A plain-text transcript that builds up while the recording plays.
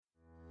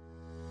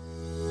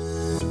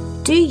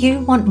Do you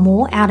want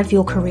more out of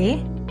your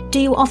career? Do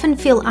you often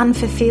feel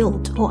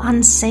unfulfilled or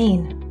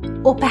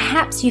unseen? Or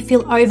perhaps you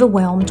feel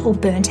overwhelmed or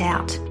burnt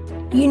out?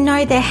 You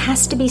know there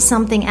has to be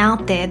something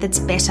out there that's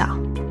better.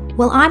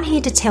 Well, I'm here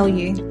to tell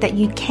you that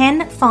you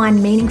can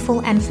find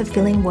meaningful and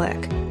fulfilling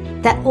work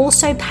that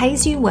also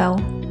pays you well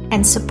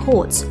and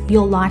supports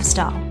your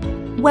lifestyle.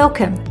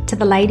 Welcome to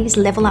the Ladies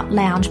Level Up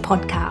Lounge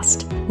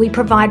podcast. We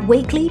provide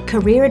weekly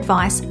career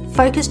advice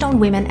focused on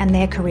women and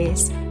their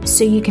careers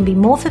so you can be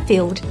more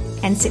fulfilled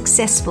and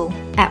successful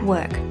at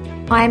work.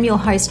 I am your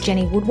host,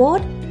 Jenny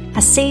Woodward,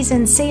 a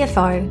seasoned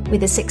CFO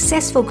with a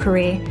successful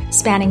career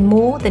spanning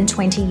more than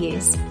 20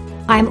 years.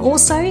 I am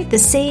also the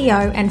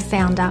CEO and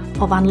founder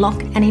of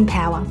Unlock and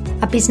Empower,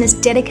 a business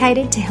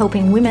dedicated to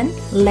helping women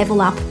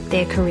level up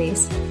their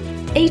careers.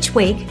 Each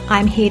week, I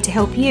am here to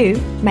help you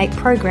make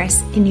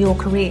progress in your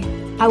career.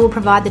 I will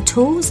provide the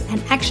tools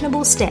and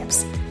actionable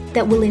steps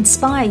that will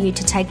inspire you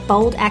to take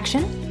bold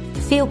action,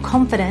 feel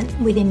confident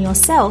within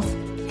yourself,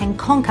 and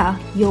conquer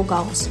your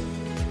goals.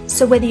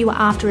 So whether you are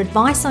after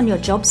advice on your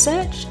job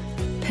search,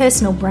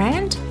 personal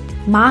brand,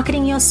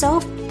 marketing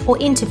yourself, or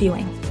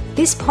interviewing,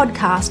 this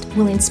podcast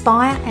will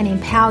inspire and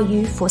empower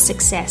you for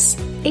success.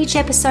 Each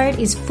episode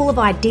is full of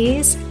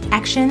ideas,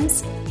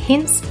 actions,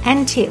 hints,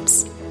 and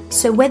tips.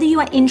 So whether you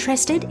are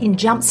interested in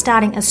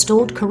jump-starting a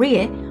stalled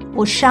career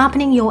or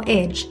sharpening your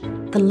edge,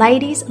 the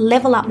Ladies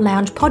Level Up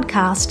Lounge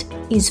podcast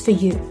is for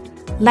you.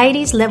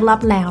 Ladies Level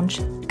Up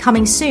Lounge,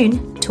 coming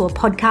soon to a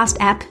podcast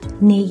app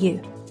near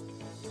you.